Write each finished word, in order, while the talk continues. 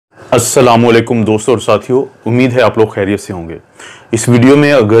अस्सलामुअलैकुम दोस्तों और साथियों, उम्मीद है आप लोग खैरियत से होंगे। इस वीडियो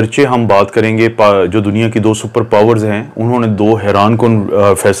में अगरचे हम बात करेंगे जो दुनिया की दो सुपर पावर्स हैं, उन्होंने दो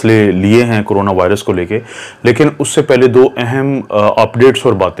हैरानकुन फैसले लिए हैं कोरोना वायरस को लेके। लेकिन उससे पहले दो अहम अपडेट्स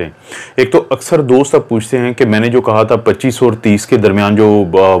और बातें। एक तो अक्सर दोस्त अब पूछते हैं कि मैंने जो कहा था 25 और 30 के दरमियान जो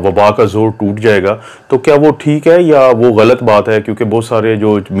वबा का जोर टूट जाएगा, तो क्या वो ठीक है या वो गलत बात है? क्योंकि बहुत सारे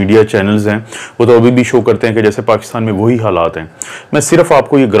जो मीडिया चैनल्स हैं वो तो अभी भी शो करते हैं कि जैसे पाकिस्तान में वही हालात हैं। मैं सिर्फ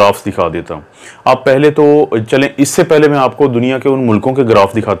आपको ये ग्राफ्स दिखा देता हूँ। आप पहले तो चलें, इससे पहले मैं आपको दुनिया के उन मुल्कों के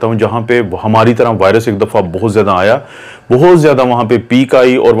ग्राफ दिखाता हूं जहां पे हमारी तरह वायरस एक दफा बहुत ज्यादा आया, बहुत ज्यादा वहां पे पीक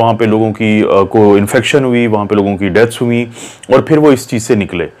आई और वहां पे लोगों की को इन्फेक्शन हुई, वहां पे लोगों की डेथ्स हुई और फिर वो इस चीज से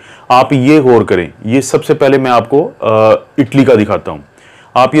निकले। आप ये गौर करें। ये सबसे पहले मैं आपको इटली का दिखाता हूं।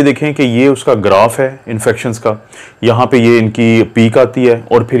 आप ये देखें कि ये उसका ग्राफ है इन्फेक्शंस का। यहाँ पे ये इनकी पीक आती है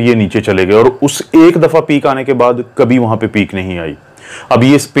और फिर ये नीचे चले गए और उस एक दफा पीक आने के बाद कभी वहां पे पीक नहीं आई। अब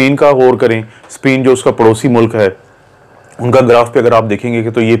ये स्पेन का गौर करें। स्पेन जो उसका पड़ोसी मुल्क है, उनका ग्राफ पे अगर आप देखेंगे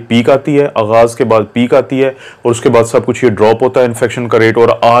कि तो ये पीक आती है, आगाज के बाद पीक आती है और उसके बाद सब कुछ ये ड्रॉप होता है इन्फेक्शन का रेट,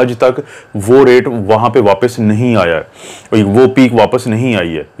 और आज तक वो रेट वहां पे वापस नहीं आया है, वो पीक वापस नहीं आई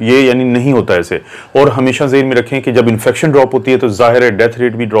है। ये यानी नहीं होता ऐसे। और हमेशा ज़हन में रखें कि जब इन्फेक्शन ड्रॉप होती है तो जाहिर है डेथ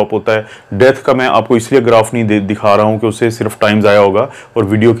रेट भी ड्रॉप होता है। डेथ का मैं आपको इसलिए ग्राफ नहीं दिखा रहा हूं कि उससे सिर्फ टाइम ज़ाया होगा और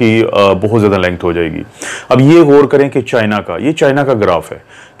वीडियो की बहुत ज़्यादा लेंथ हो जाएगी। अब ये गौर करें कि चाइना का, ये चाइना का ग्राफ है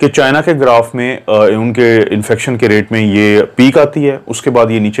कि चाइना के ग्राफ में उनके इन्फेक्शन के रेट में ये पीक आती है, उसके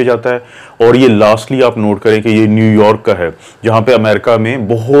बाद ये नीचे जाता है और ये लास्टली आप नोट करें कि ये न्यूयॉर्क का है जहां पे अमेरिका में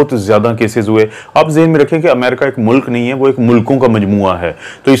बहुत ज्यादा केसेस हुए। आप ज़हन में रखें कि अमेरिका एक मुल्क नहीं है, वो एक मुल्कों का मजमुआ है,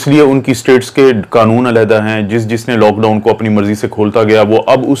 तो इसलिए उनकी स्टेट्स के कानून अलहदा हैं। जिसने लॉकडाउन को अपनी मर्जी से खोलता गया वो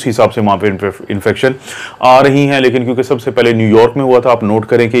अब उस हिसाब से वहां पे इन्फेक्शन आ रही हैं। लेकिन क्योंकि सबसे पहले न्यूयॉर्क में हुआ था, आप नोट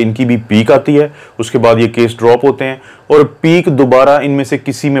करें कि इनकी भी पीक आती है, उसके बाद ये केस ड्रॉप होते हैं और पीक दोबारा इनमें से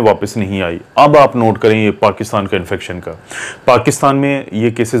किसी में वापस नहीं आई। अब आप नोट करें ये पाकिस्तान का इन्फेक्शन का। पाकिस्तान में ये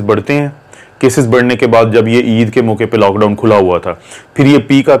केसेस बढ़ते हैं। केसेस बढ़ने के बाद जब ये ईद के मौके पे लॉकडाउन खुला हुआ था, फिर ये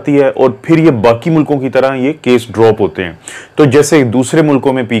पीक आती है और फिर ये बाकी मुल्कों की तरह ये केस ड्रॉप होते हैं। तो जैसे दूसरे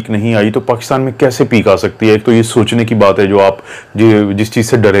मुल्कों में पीक नहीं आई तो पाकिस्तान में कैसे पीक आ सकती है? एक तो ये सोचने की बात है जो आप जिस चीज़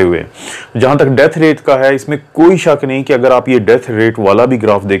से डरे हुए हैं। जहां तक डेथ रेट का है, इसमें कोई शक नहीं कि अगर आप ये डेथ रेट वाला भी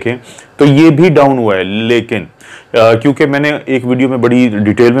ग्राफ देखें तो ये भी डाउन हुआ है। लेकिन क्योंकि मैंने एक वीडियो में बड़ी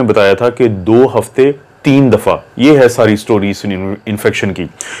डिटेल में बताया था कि 2 हफ्ते 3 दफा, ये है सारी स्टोरी इस इन्फेक्शन की।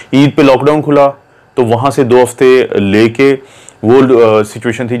 ईद पे लॉकडाउन खुला तो वहां से 2 हफ्ते लेके वो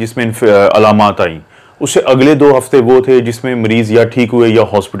सिचुएशन थी जिसमें अलामात आई। उससे अगले 2 हफ्ते वो थे जिसमें मरीज या ठीक हुए या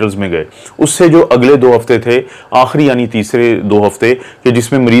हॉस्पिटल्स में गए। उससे जो अगले 2 हफ्ते थे, आखिरी यानी तीसरे 2 हफ्ते, कि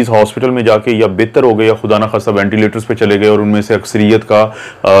जिसमें मरीज हॉस्पिटल में जाके या बेहतर हो गए या खुदा ना खास्ता वेंटिलेटर्स पे चले गए और उनमें से अक्सरियत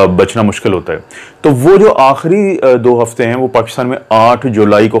का बचना मुश्किल होता है। तो वो जो आखिरी 2 हफ्ते हैं वो पाकिस्तान में 8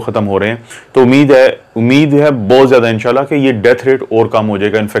 जुलाई को ख़त्म हो रहे हैं। तो उम्मीद है बहुत ज़्यादा इंशाल्लाह कि ये डेथ रेट और कम हो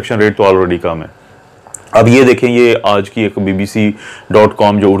जाएगा। इन्फेक्शन रेट तो ऑलरेडी कम है। अब ये देखें, ये आज की एक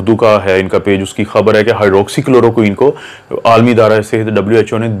BBC.com जो उर्दू का है इनका पेज, उसकी खबर है कि हाइड्रोक्सीक्लोरोक्विन को आलमी इदारा सेहत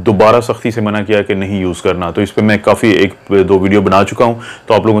WHO ने दोबारा सख्ती से मना किया कि नहीं यूज़ करना। तो इस पर मैं काफ़ी 1-2 वीडियो बना चुका हूँ।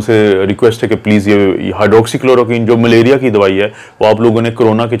 तो आप लोगों से रिक्वेस्ट है कि प्लीज़ ये हाइड्रोक्सीक्लोरोक्विन जो मलेरिया की दवाई है वो आप लोगों ने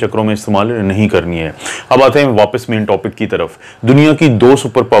कोरोना के चक्रों में इस्तेमाल नहीं करनी है। अब आते हैं वापस मेन टॉपिक की तरफ। दुनिया की 2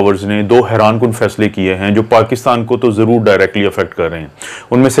 सुपर पावर्स ने 2 हैरानकुन फैसले किए हैं जो पाकिस्तान को तो ज़रूर डायरेक्टली अफेक्ट कर रहे हैं।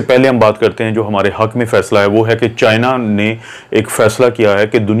 उनमें से पहले हम बात करते हैं जो हमारे हक में फैसला है, वो है कि चाइना ने एक फैसला किया है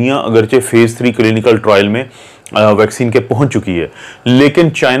कि दुनिया अगरचे फेज 3 क्लिनिकल ट्रायल में वैक्सीन के पहुंच चुकी है, लेकिन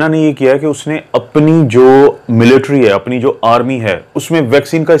चाइना ने ये किया है कि उसने अपनी जो मिलिट्री है, अपनी जो आर्मी है, उसमें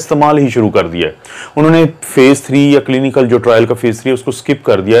वैक्सीन का इस्तेमाल ही शुरू कर दिया है। उन्होंने फेज 3 या क्लिनिकल जो ट्रायल का फेज 3 है उसको स्किप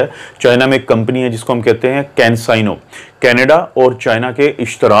कर दिया है। चाइना में एक कंपनी है जिसको हम कहते हैं canSINO, कनाडा और चाइना के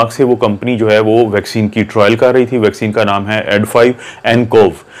इश्तराक से वो कंपनी जो है वो वैक्सीन की ट्रायल कर रही थी। वैक्सीन का नाम है Ad5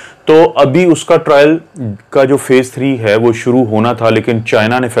 nCOV। तो अभी उसका ट्रायल का जो फेज 3 है वो शुरू होना था, लेकिन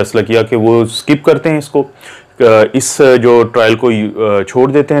चाइना ने फैसला किया कि वो स्किप करते हैं इसको, इस जो ट्रायल को छोड़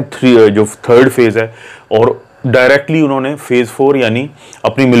देते हैं, जो 3rd फेज है, और डायरेक्टली उन्होंने फेज 4 यानी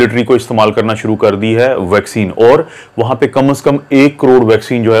अपनी मिलिट्री को इस्तेमाल करना शुरू कर दी है वैक्सीन। और वहां पे कम से कम 1 करोड़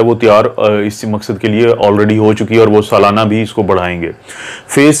वैक्सीन जो है वो तैयार इस मकसद के लिए ऑलरेडी हो चुकी है और वो सालाना भी इसको बढ़ाएंगे।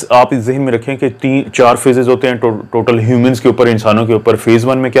 फेज आप इस ज़हन में रखें कि 4 फेजेस होते हैं टोटल ह्यूमंस के ऊपर, इंसानों के ऊपर। फेज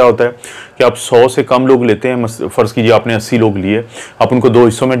 1 में क्या होता है कि आप 100 से कम लोग लेते हैं। फर्ज कीजिए आपने 80 लोग लिए, आप उनको 2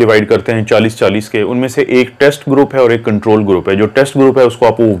 हिस्सों में डिवाइड करते हैं 40-40 के। उनमें से एक टेस्ट ग्रुप है और एक कंट्रोल ग्रुप है। जो टेस्ट ग्रुप है उसको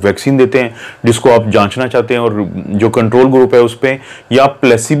आप वो वैक्सीन देते हैं जिसको आप जांचना चाहते हैं, और जो कंट्रोल ग्रुप है उस पर या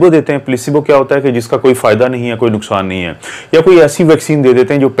प्लेसिबो देते हैं। प्लेसिबो क्या होता है कि जिसका कोई फायदा नहीं है, कोई नुकसान नहीं है, या कोई ऐसी वैक्सीन दे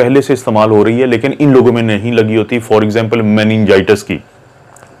देते हैं जो पहले से इस्तेमाल हो रही है लेकिन इन लोगों में नहीं लगी होती। फॉर एग्जाम्पल मेनिंजाइटिस की,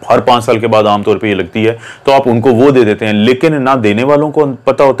 हर 5 साल के बाद आमतौर पे ये लगती है, तो आप उनको वो दे देते हैं। लेकिन ना देने वालों को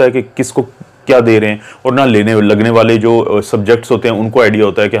पता होता है कि किसको क्या दे रहे हैं, और ना लगने वाले जो सब्जेक्ट्स होते हैं उनको आइडिया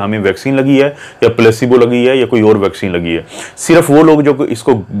होता है कि हमें वैक्सीन लगी है या प्लेसिबो लगी है या कोई और वैक्सीन लगी है। सिर्फ वो लोग जो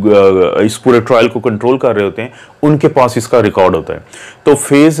इस पूरे ट्रायल को कंट्रोल कर रहे होते हैं उनके पास इसका रिकॉर्ड होता है। तो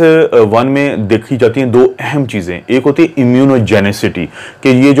फेज 1 में देखी जाती हैं 2 अहम चीजें। एक होती है इम्यूनोजेनेसिटी, कि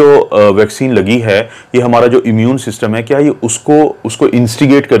ये जो वैक्सीन लगी है ये हमारा जो इम्यून सिस्टम है, क्या ये उसको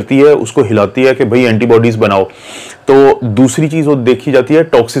इंस्टिगेट करती है, उसको हिलाती है कि भाई एंटीबॉडीज बनाओ। तो दूसरी चीज वो देखी जाती है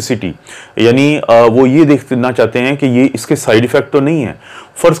टॉक्सिसिटी, यानी वो ये देखना चाहते हैं कि ये इसके साइड इफेक्ट तो नहीं है।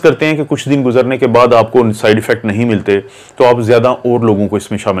 फर्ज करते हैं कि कुछ दिन गुजरने के बाद आपको साइड इफेक्ट नहीं मिलते, तो आप ज्यादा और लोगों को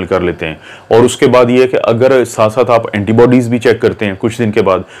इसमें शामिल कर लेते हैं। और उसके बाद ये है कि अगर साथ साथ आप एंटीबॉडीज भी चेक करते हैं कुछ दिन के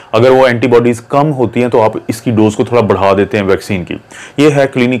बाद, अगर वो एंटीबॉडीज कम होती हैं तो आप इसकी डोज को थोड़ा बढ़ा देते हैं वैक्सीन की। ये है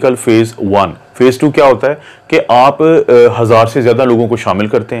क्लिनिकल फेज 1। फेज 2 क्या होता है कि आप 1000 से ज्यादा लोगों को शामिल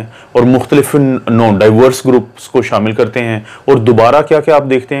करते हैं और मुख्तलिफ डाइवर्स ग्रुप्स को शामिल करते हैं, और दोबारा क्या क्या आप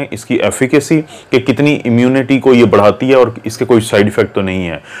देखते हैं, इसकी एफिकेसी कि कितनी इम्यूनिटी को ये बढ़ाती है और इसके कोई साइड इफेक्ट तो नहीं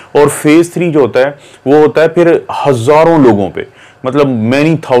है। और फेज 3 जो होता है वो होता है फिर हजारों लोगों पे, मतलब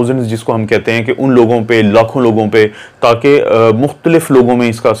मैनी थाउजेंड्स जिसको हम कहते हैं, कि उन लोगों पे, लाखों लोगों पे, ताकि मुख्तलिफ लोगों में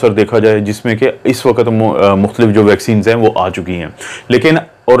इसका असर देखा जाए, जिसमें कि इस वक्त मुख्तलिफ जो वैक्सीन हैं वो आ चुकी हैं। लेकिन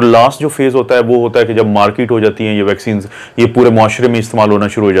और लास्ट जो फेज होता है वो होता है कि जब मार्केट हो जाती हैं ये वैक्सीन, ये पूरे मुआशरे में इस्तेमाल होना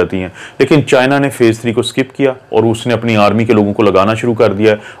शुरू हो जाती हैं। लेकिन चाइना ने फेज 3 को स्किप किया और उसने अपनी आर्मी के लोगों को लगाना शुरू कर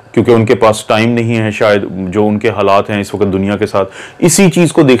दिया, क्योंकि उनके पास टाइम नहीं है शायद, जो उनके हालात हैं इस वक्त दुनिया के साथ। इसी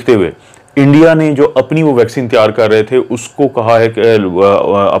चीज को देखते हुए इंडिया ने जो अपनी वो वैक्सीन तैयार कर रहे थे उसको कहा है कि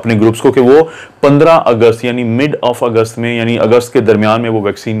अपने ग्रुप्स को कि वो 15 अगस्त यानी मिड ऑफ अगस्त में, यानी अगस्त के दरमियान में वो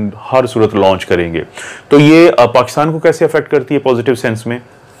वैक्सीन हर सूरत लॉन्च करेंगे। तो ये पाकिस्तान को कैसे अफेक्ट करती है पॉजिटिव सेंस में,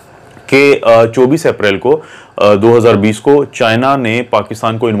 कि 24 अप्रैल को 2020 को चाइना ने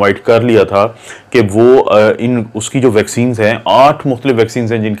पाकिस्तान को इनवाइट कर लिया था कि वो उसकी जो वैक्सीन्स हैं, 8 मुख्तलिफ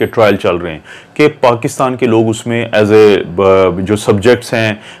वैक्सीन्स हैं जिनके ट्रायल चल रहे हैं, कि पाकिस्तान के लोग उसमें एज ए जो सब्जेक्ट्स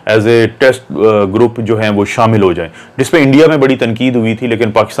हैं, एज ए टेस्ट ग्रुप जो हैं वो शामिल हो जाएं, जिसपे इंडिया में बड़ी तनकीद हुई थी।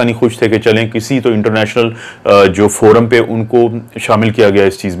 लेकिन पाकिस्तानी खुश थे कि चलें किसी तो इंटरनेशनल जो फोरम पे उनको शामिल किया गया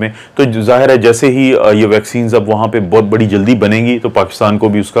इस चीज़ में। तो जाहिर है जैसे ही ये वैक्सीन्स अब वहाँ पे बहुत बड़ी जल्दी बनेंगी तो पाकिस्तान को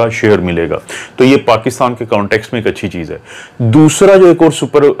भी उसका शेयर मिलेगा। तो ये पाकिस्तान के कॉन्टेक्स्ट में एक अच्छी चीज़ है। दूसरा जो एक और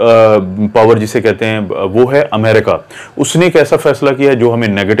सुपर पावर जिसे कहते हैं वो है अमेरिका। उसने एक ऐसा फैसला किया है जो हमें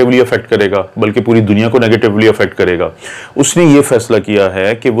नेगेटिवली अफेक्ट करेगा, बल्कि पूरी दुनिया को नेगेटिवली अफेक्ट करेगा। उसने ये फैसला किया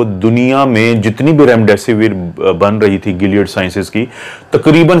है कि वो दुनिया में जितनी भी रेमडेसिविर बन रही थी गिलियड साइंसेस की,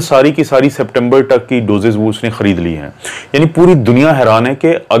 तकरीबन सारी की सारी सितंबर तक की डोजेज वो उसने खरीद ली हैं। यानी पूरी दुनिया हैरान है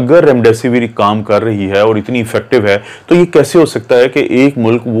कि अगर रेमडेसिविर काम कर रही है और इतनी इफेक्टिव है तो ये कैसे हो सकता है कि एक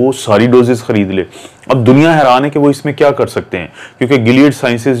मुल्क वो सारी डोजेज खरीद ले। अब दुनिया हैरान है कि वो इसमें क्या कर सकते हैं, क्योंकि गिलियड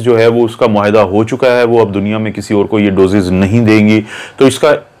साइंसेस जो है वो उसका मुआहदा हो चुका है, वो अब दुनिया में किसी और को ये डोजेज नहीं देंगी। तो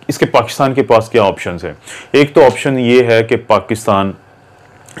इसके पाकिस्तान के पास क्या ऑप्शंस हैं? एक तो ऑप्शन ये है कि पाकिस्तान,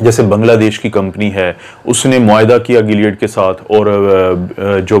 जैसे बांग्लादेश की कंपनी है, उसने मुआहदा किया गिलियड के साथ,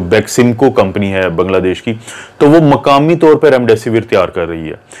 और जो बैक्सिमको कंपनी है बांग्लादेश की, तो वो मकामी तौर पर रेमडेसिविर तैयार कर रही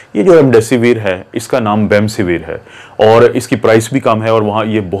है। ये जो रेमडेसिविर है इसका नाम बेमसिविर है और इसकी प्राइस भी कम है और वहाँ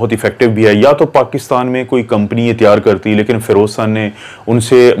ये बहुत इफेक्टिव भी है। या तो पाकिस्तान में कोई कंपनी ये तैयार करती, लेकिन फिरोज खान ने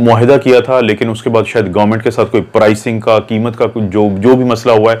उनसे मुआहदा किया था, लेकिन उसके बाद शायद गवर्नमेंट के साथ कोई प्राइसिंग का, कीमत का जो भी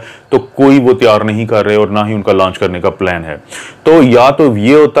मसला हुआ है, तो कोई वो तैयार नहीं कर रहे और ना ही उनका लॉन्च करने का प्लान है। तो या तो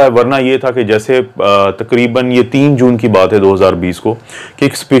ये होता है, वरना ये था कि जैसे तकरीबन ये 3 जून की बात है 2020 को, कि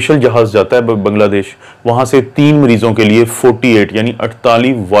एक स्पेशल जहाज जाता है बांग्लादेश, वहां से 3 मरीजों के लिए 48 यानी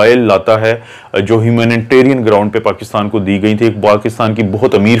 48 वायल लाता है, जो ह्यूमैनिटेरियन ग्राउंड पे पाकिस्तान को दी गई थी। एक पाकिस्तान की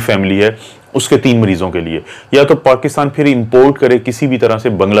बहुत अमीर फैमिली है, उसके 3 मरीजों के लिए। या तो पाकिस्तान फिर इंपोर्ट करे किसी भी तरह से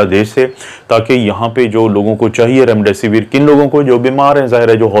बांग्लादेश से, ताकि यहाँ पे जो लोगों को चाहिए रेमडेसिविर, किन लोगों को जो बीमार हैं, जाहिर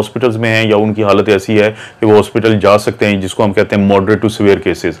है जो हॉस्पिटल्स में हैं या उनकी हालत ऐसी है कि वो हॉस्पिटल जा सकते हैं, जिसको हम कहते हैं मॉडरेट टू सीवियर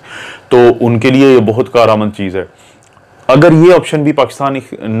केसेस, तो उनके लिए ये बहुत कारआमद चीज़ है। अगर ये ऑप्शन भी पाकिस्तान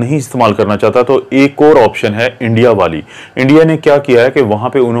नहीं इस्तेमाल करना चाहता तो एक और ऑप्शन है इंडिया वाली। इंडिया ने क्या किया है कि वहाँ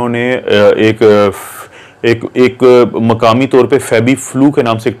पे उन्होंने एक मकामी तौर पे फेबी फ्लू के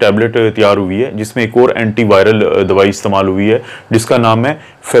नाम से एक टैबलेट तैयार हुई है, जिसमें एक और एंटीवायरल दवाई इस्तेमाल हुई है जिसका नाम है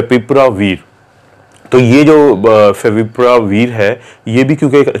फेपिप्रावीर। तो ये जो फेविपिरावीर है, ये भी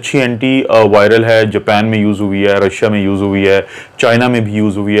क्योंकि एक अच्छी एंटी वायरल है, जापान में यूज़ हुई है, रशिया में यूज़ हुई है, चाइना में भी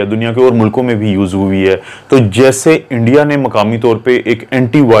यूज़ हुई है, दुनिया के और मुल्कों में भी यूज़ हुई है। तो जैसे इंडिया ने मकामी तौर पे एक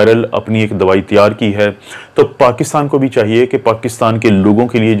एंटी वायरल अपनी एक दवाई तैयार की है, तो पाकिस्तान को भी चाहिए कि पाकिस्तान के लोगों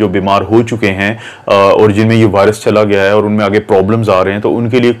के लिए जो बीमार हो चुके हैं और जिनमें ये वायरस चला गया है और उनमें आगे प्रॉब्लम्स आ रहे हैं, तो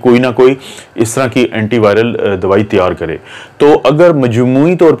उनके लिए कोई ना कोई इस तरह की एंटी वायरल दवाई तैयार करे। तो अगर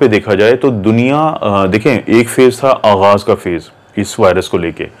मजमूई तौर पे देखा जाए तो दुनिया देखें, एक फेज था आगाज का फेज इस वायरस को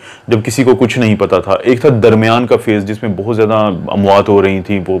लेके, जब किसी को कुछ नहीं पता था। एक था दरमियान का फेज जिसमें बहुत ज़्यादा अमवात हो रही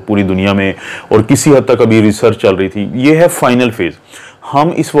थी पूरी दुनिया में और किसी हद तक अभी रिसर्च चल रही थी। ये है फाइनल फेज।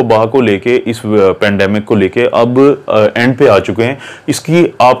 हम इस वबा को लेके, इस पेंडेमिक को लेके अब एंड पे आ चुके हैं। इसकी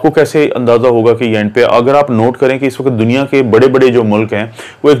आपको कैसे अंदाज़ा होगा कि एंड पे, अगर आप नोट करें कि इस वक्त दुनिया के बड़े बड़े जो मुल्क हैं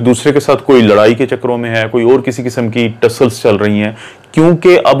वो एक दूसरे के साथ कोई लड़ाई के चक्करों में है, कोई और किसी किस्म की टसल्स चल रही हैं,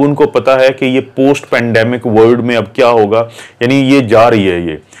 क्योंकि अब उनको पता है कि ये पोस्ट पेंडेमिक वर्ल्ड में अब क्या होगा। यानी ये जा रही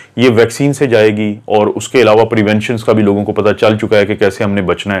है, ये वैक्सीन से जाएगी और उसके अलावा प्रिवेंशंस का भी लोगों को पता चल चुका है कि कैसे हमने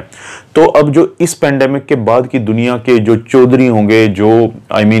बचना है। तो अब जो इस पेंडेमिक के बाद की दुनिया के जो चौधरी होंगे, जो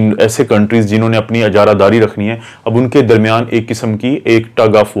ऐसे कंट्रीज जिन्होंने अपनी अजारादारी रखनी है, अब उनके दरमियान एक किस्म की एक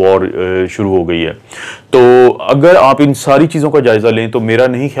टग ऑफ वॉर शुरू हो गई है। तो अगर आप इन सारी चीज़ों का जायज़ा लें तो मेरा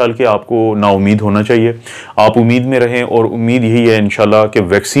नहीं ख्याल कि आपको नाउमीद होना चाहिए। आप उम्मीद में रहें और उम्मीद यही है इंशाल्लाह कि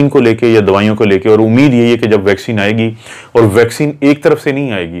वैक्सीन को लेके या दवाइयों को लेके, और उम्मीद यही है कि जब वैक्सीन आएगी, और वैक्सीन एक तरफ से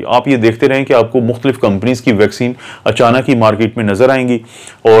नहीं आएगी, आप ये देखते रहें कि आपको मुख्तलिफ कंपनीज़ की वैक्सीन अचानक ही मार्केट में नज़र आएंगी।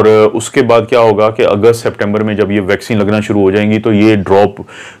 और उसके बाद क्या होगा कि अगस्त सितंबर में जब ये वैक्सीन लगना शुरू हो जाएंगी तो ये ड्रॉप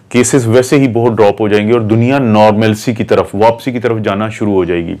केसेस वैसे ही बहुत ड्रॉप हो जाएंगे और दुनिया नॉर्मलसी की तरफ, वापसी की तरफ जाना शुरू हो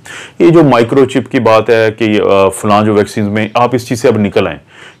जाएगी। ये जो माइक्रोचिप की बात है कि फलां जो वैक्सीन में, आप इस चीज़ से अब निकल आएँ,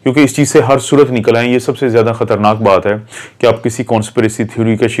 क्योंकि इस चीज़ से हर सूरत निकल आएँ। ये सबसे ज़्यादा खतरनाक बात है कि आप किसी कॉन्स्पिरेसी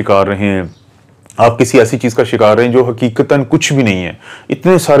थ्योरी के शिकार रहे हैं, आप किसी ऐसी चीज़ का शिकार हैं जो हकीकतन कुछ भी नहीं है।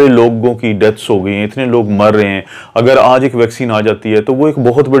 इतने सारे लोगों की डेथ्स हो गई हैं, इतने लोग मर रहे हैं। अगर आज एक वैक्सीन आ जाती है तो वो एक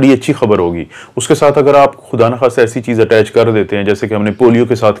बहुत बड़ी अच्छी खबर होगी। उसके साथ अगर आप खुदा न खास्ता ऐसी चीज़ अटैच कर देते हैं जैसे कि हमने पोलियो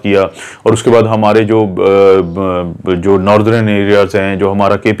के साथ किया, और उसके बाद हमारे जो नॉर्दर्न एरियाज़ हैं, जो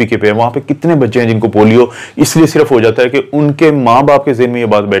हमारा KPK है, वहाँ पर कितने बच्चे हैं जिनको पोलियो इसलिए सिर्फ हो जाता है कि उनके माँ बाप के ज़हन में ये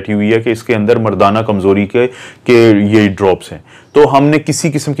बात बैठी हुई है कि इसके अंदर मर्दाना कमज़ोरी के ये ड्रॉप्स हैं। तो हमने किसी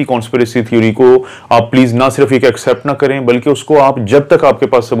किस्म की कॉन्स्पिरेसी थ्योरी को आप प्लीज ना सिर्फ एक एक्सेप्ट ना करें, बल्कि उसको आप, जब तक आपके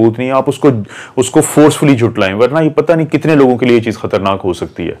पास सबूत नहीं है, आप उसको फोर्सफुली झुटलाएं, वरना ये पता नहीं कितने लोगों के लिए ये चीज़ खतरनाक हो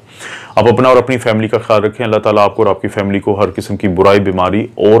सकती है। आप अपना और अपनी फैमिली का ख्याल रखें। अल्लाह ताला आपको और आपकी फैमिली को हर किस्म की बुराई, बीमारी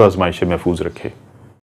और आजमाइश से महफूज रखे।